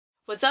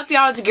What's up,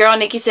 y'all? It's your girl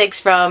NikkiSiixx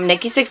from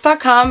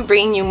NikkiSiixx.com,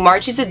 bringing you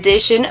March's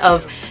edition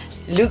of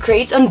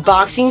Lootcrate's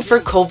unboxing for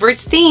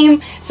COVERT's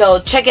theme.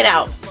 So check it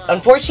out.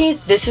 Unfortunately,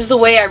 this is the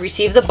way I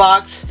received the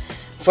box.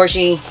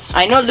 Unfortunately,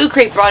 I know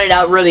Lootcrate brought it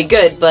out really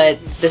good,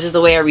 but this is the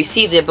way I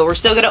received it. But we're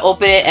still gonna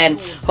open it, and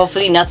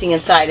hopefully nothing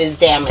inside is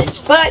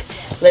damaged. But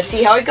let's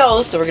see how it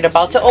goes. So we're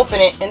about to open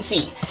it and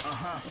see.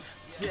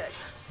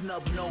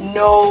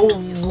 No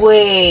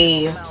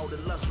way.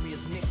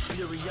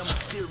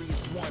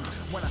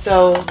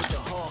 So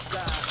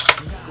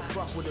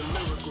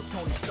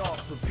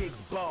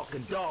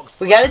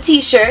we got a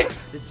t-shirt,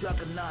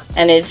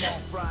 and it's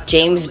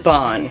James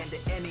Bond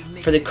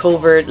for the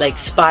COVERT like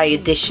spy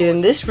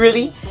edition. This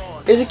really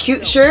is a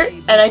cute shirt,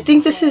 and I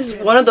think this is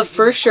one of the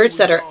first shirts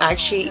that are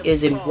actually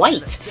is in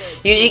white.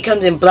 Usually it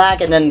comes in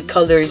black and then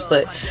colors,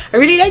 but I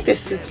really like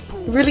this. It's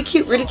really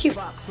cute, really cute.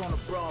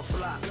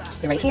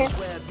 Right here.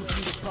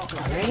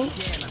 Alright.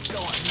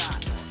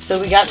 So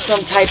we got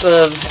some type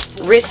of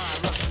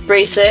wrist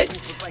bracelet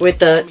with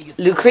the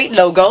Lootcrate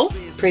logo.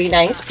 Pretty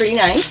nice, pretty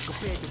nice.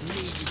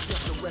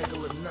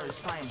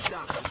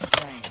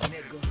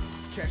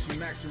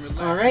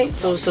 Alright,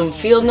 so some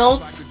field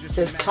notes. It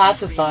says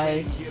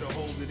classified,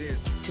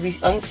 to be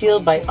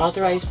unsealed by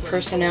authorized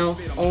personnel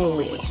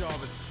only.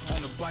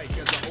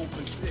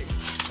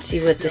 Let's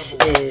see what this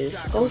is.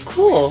 Oh,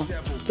 cool.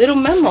 Little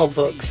memo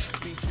books.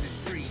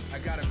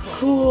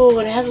 Cool,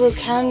 and it has a little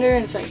calendar,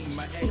 and it's like,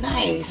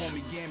 nice.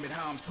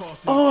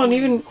 Oh, and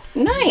even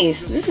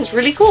nice. This is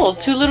really cool.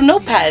 2 little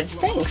notepads.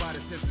 Thanks.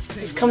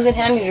 This comes in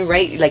handy to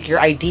write like your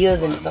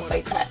ideas and stuff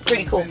like that.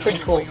 Pretty cool, pretty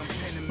cool.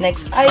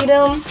 Next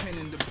item.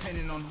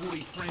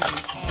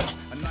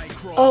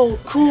 Oh,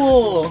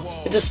 cool.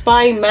 It's a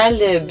S.H.E.I.L.D. Mad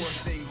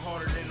Libs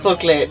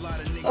booklet.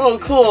 Oh,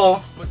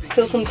 cool.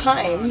 Kill some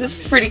time. This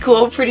is pretty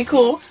cool, pretty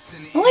cool.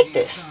 I like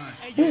this.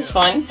 This is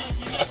fun.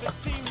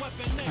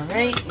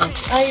 Alright,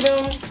 next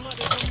item. Alright,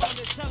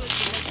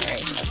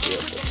 let's see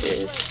what this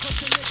is.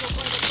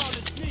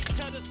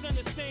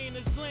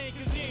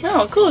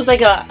 Oh, cool. It's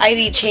like a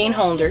ID chain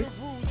holder.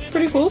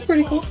 Pretty cool,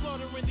 pretty cool.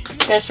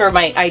 That's for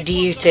my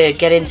ID to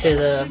get into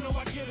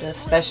the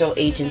special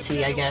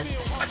agency, I guess.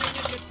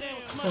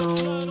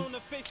 So,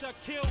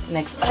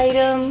 next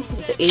item.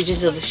 It's the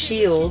Agents of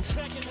S.H.E.I.L.D.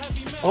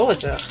 Oh,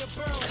 it's a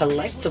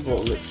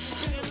collectible.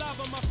 Let's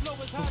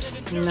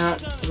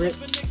not rip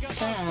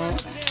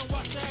that.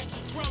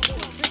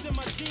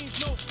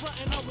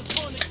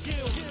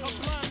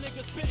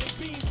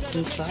 What's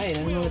inside? I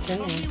don't know what's in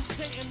there.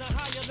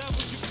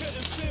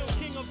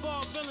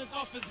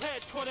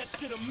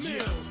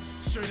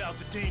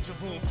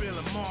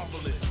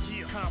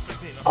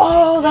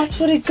 Oh, that's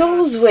what it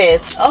goes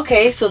with.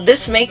 Okay, so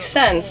this makes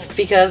sense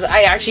because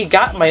I actually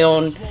got my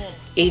own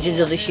Agents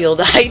of the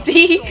S.H.I.E.L.D.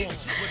 ID.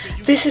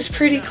 This is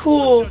pretty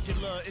cool.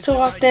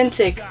 So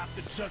authentic.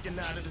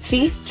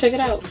 See? Check it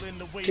out.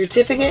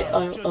 Certificate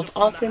of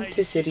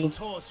Authenticity.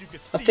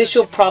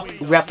 Official prop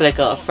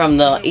replica from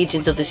the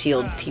Agents of the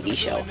S.H.I.E.L.D. TV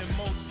show.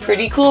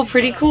 Pretty cool,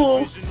 pretty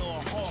cool.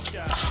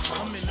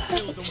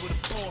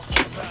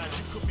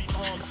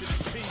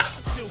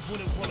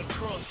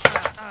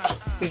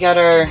 We got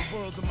our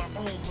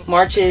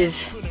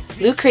March's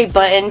Lootcrate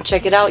button.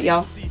 Check it out,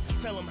 y'all.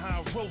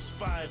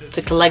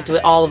 To collect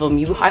with all of them.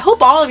 I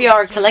hope all of y'all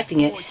are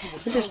collecting it.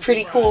 This is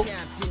pretty cool.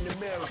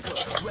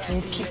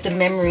 And keep the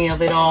memory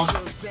of it all.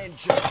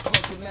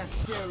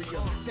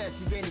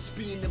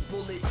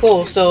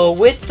 Cool. So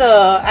with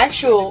the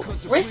actual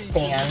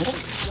wristband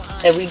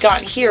that we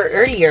got here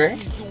earlier,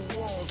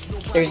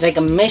 there's like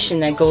a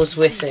mission that goes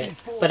with it.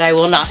 But I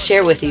will not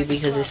share with you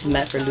because this is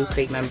meant for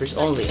Lootcrate members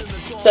only.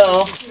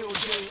 So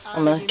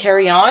I'm gonna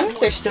carry on.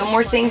 There's still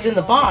more things in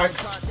the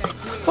box.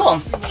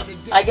 Cool.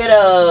 I get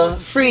a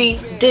free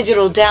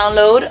digital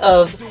download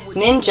of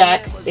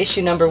Ninjak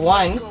issue number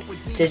 1,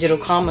 digital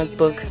comic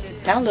book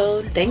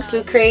download. Thanks,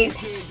 Lootcrate.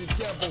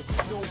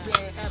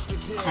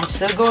 I'm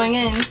still going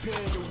in.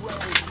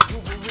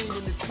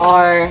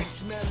 Our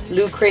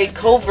Lootcrate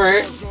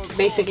COVERT,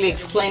 basically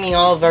explaining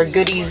all of our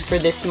goodies for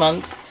this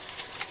month.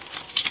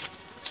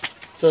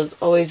 So it's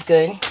always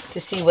good to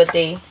see what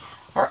they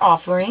are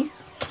offering.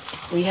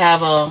 We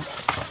have a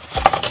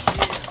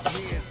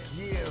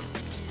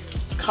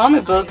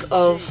comic book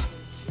of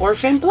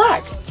Orphan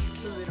Black.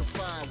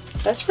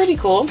 That's pretty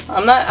cool.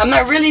 I'm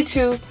not really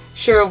too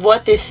sure of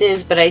what this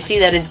is, but I see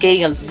that it's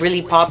getting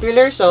really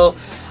popular, so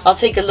I'll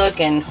take a look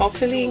and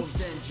hopefully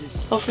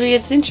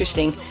it's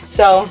interesting.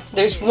 So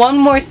there's one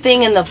more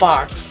thing in the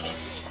box,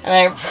 and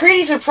I'm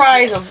pretty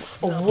surprised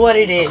of what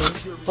it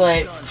is,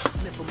 but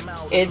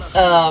it's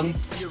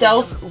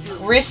stealth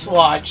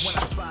wristwatch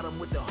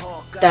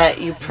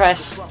that you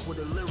press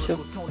to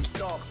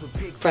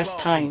press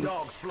time,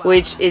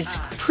 which is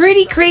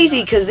pretty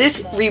crazy because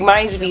this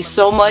reminds me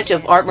so much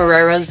of Art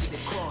Morera's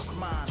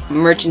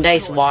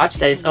merchandise watch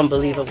that is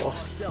unbelievable.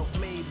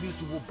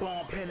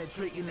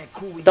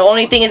 The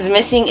only thing it's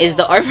missing is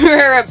the Art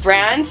Morera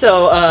brand,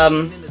 so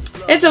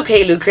it's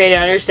okay, Lootcrate.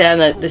 I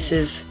understand that this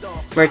is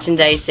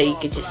merchandise that you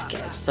could just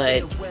get,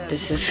 but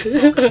this is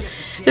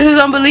this is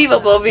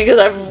unbelievable because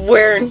I've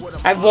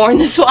worn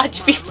this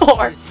watch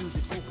before.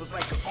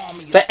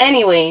 But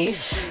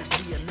anyways,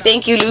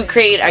 thank you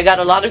Lootcrate. I got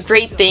a lot of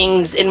great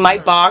things in my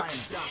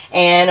box,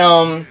 and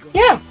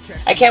yeah,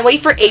 I can't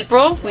wait for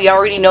April. We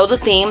already know the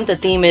theme. The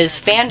theme is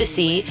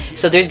fantasy,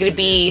 so there's gonna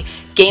be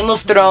Game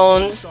of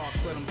Thrones,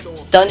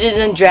 Dungeons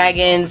and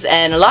Dragons,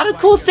 and a lot of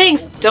cool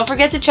things. Don't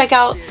forget to check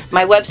out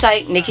my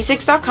website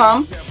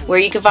NikkiSiixx.com, where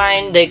you can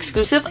find the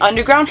exclusive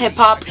underground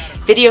hip-hop,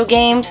 video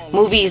games,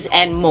 movies,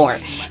 and more.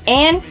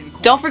 And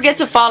don't forget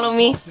to follow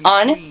me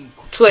on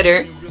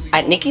Twitter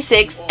at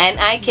NikkiSiixx,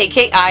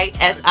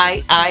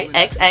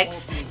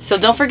 NikkiSiixx. So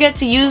don't forget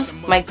to use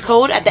my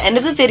code at the end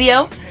of the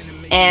video,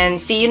 and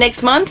see you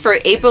next month for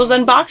April's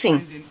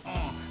unboxing.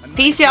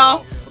 Peace,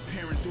 y'all.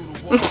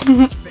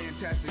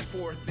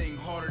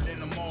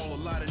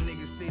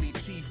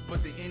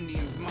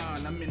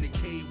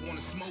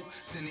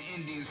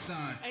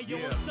 Hey, yo,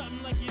 it's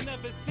something like you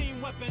never seen.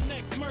 Weapon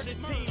X, murder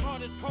team.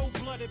 Heart is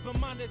cold-blooded, but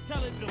mind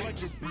intelligent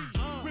like a beast.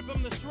 Rip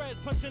him to shreds,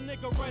 punch a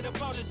nigga right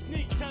about his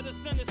sneaks. Tell the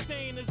son to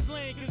stay in his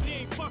lane, cause he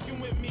ain't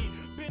fucking with me.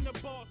 Been the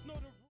boss, know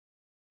the...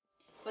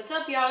 What's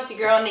up, y'all? It's your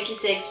girl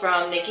NikkiSiixx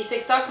from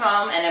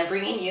NikkiSiixx.com, and I'm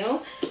bringing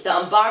you the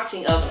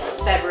unboxing of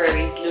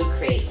February's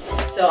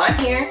Lootcrate. So I'm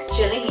here,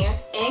 chilling here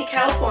in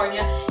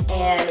California,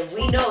 and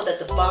we know that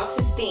the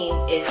box's theme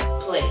is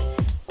play.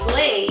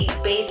 Play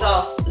based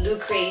off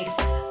Lootcrate's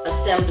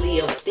assembly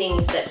of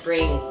things that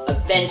bring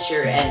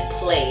adventure and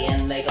play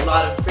and like a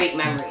lot of great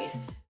memories.